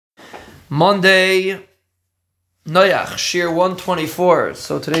Monday, Noach, Shiur 124.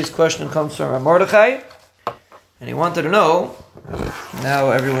 So today's question comes from Mordechai, and he wanted to know,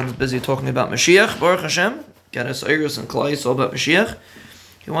 now everyone's busy talking about Mashiach, Baruch Hashem, Ganes Oiros and Klai, all about Mashiach.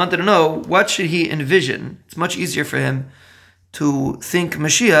 He wanted to know, what should he envision? It's much easier for him to think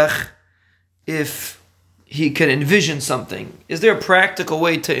Mashiach if he can envision something. Is there a practical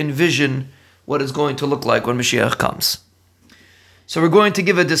way to envision what it's going to look like when Mashiach comes? So we're going to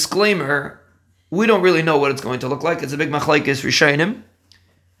give a disclaimer. We don't really know what it's going to look like. It's a big machlekes rishonim,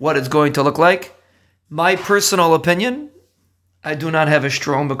 what it's going to look like. My personal opinion, I do not have a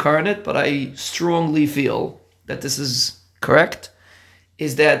strong bakar in it, but I strongly feel that this is correct,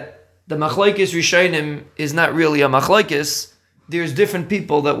 is that the machlekes rishonim is not really a machlekes. There's different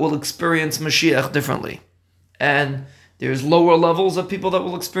people that will experience Mashiach differently. And there's lower levels of people that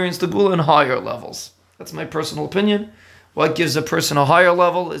will experience the Gula and higher levels. That's my personal opinion. What gives a person a higher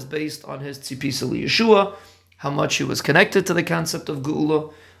level is based on his tzipisa Yeshua, how much he was connected to the concept of Gula.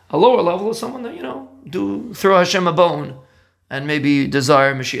 A lower level is someone that, do throw Hashem a bone and maybe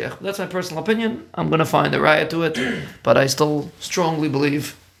desire Mashiach. That's my personal opinion. I'm going to find a raya to it, but I still strongly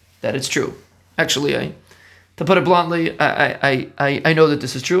believe that it's true. Actually, to put it bluntly, I know that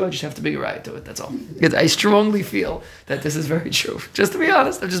this is true. I just have to be a raya to it. That's all. I strongly feel that this is very true. Just to be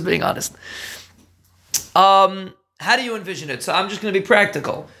honest, I'm just being honest. How do you envision it? So I'm just going to be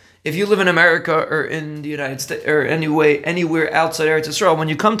practical. If you live in America or in the United States or anywhere outside Eretz Yisrael, when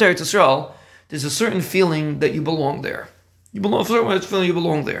you come to Eretz Yisrael, there's a certain feeling that you belong there. You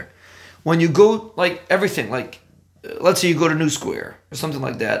belong there. When you go, everything, let's say you go to New Square or something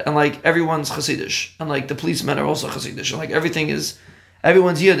like that, and everyone's Hasidish, and the policemen are also Hasidish, and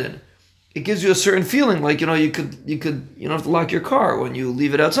everyone's Yidden. It gives you a certain feeling, you don't have to lock your car when you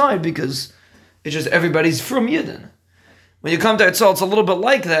leave it outside because it's just everybody's from Yidden. When you come to Eretz, it's a little bit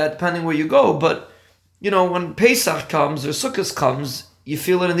like that, depending where you go. But, when Pesach comes or Sukkot comes, you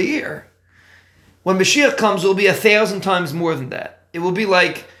feel it in the air. When Mashiach comes, it will be 1,000 times more than that. It will be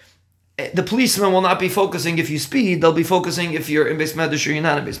like, the policeman will not be focusing if you speed, they'll be focusing if you're in Beis Medrash or you're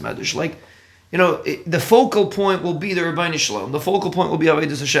not in Beis Medrash. The focal point will be the Rabbeinu Shalom. The focal point will be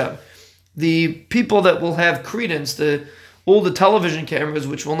Avodas Hashem. The people that will have credence, all the television cameras,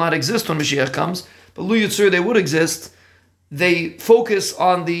 which will not exist when Mashiach comes, but Lu Yitzur, they would exist. They focus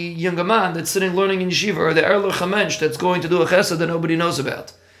on the younger man that's sitting learning in yeshiva, or the Erlich HaMensch that's going to do a chesed that nobody knows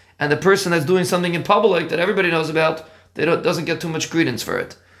about. And the person that's doing something in public that everybody knows about, doesn't get too much credence for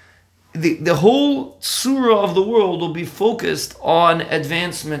it. The whole surah of the world will be focused on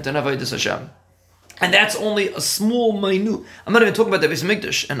advancement and Avodas Hashem. And that's only a small, minute. I'm not even talking about the Beis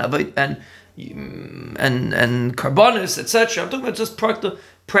Mikdash and Karbonis, etc. I'm talking about just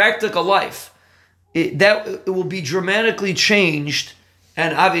practical life. It will be dramatically changed,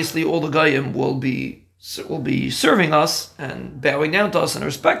 and obviously all the Goyim will be serving us and bowing down to us and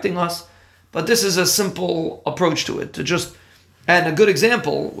respecting us. But this is a simple approach to it. And a good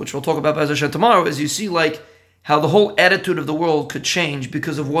example, which we'll talk about Be'ez Hashem tomorrow, is you see how the whole attitude of the world could change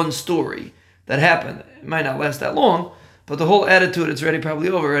because of one story that happened. It might not last that long, but the whole attitude, it's probably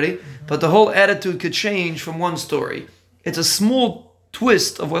over already, but the whole attitude could change from one story. It's a small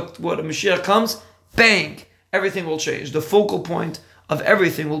twist of what a Mashiach comes, bang, everything will change. The focal point of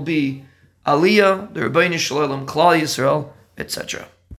everything will be Aliyah, the Rabbeinu Shalom, Klal Yisrael, etc.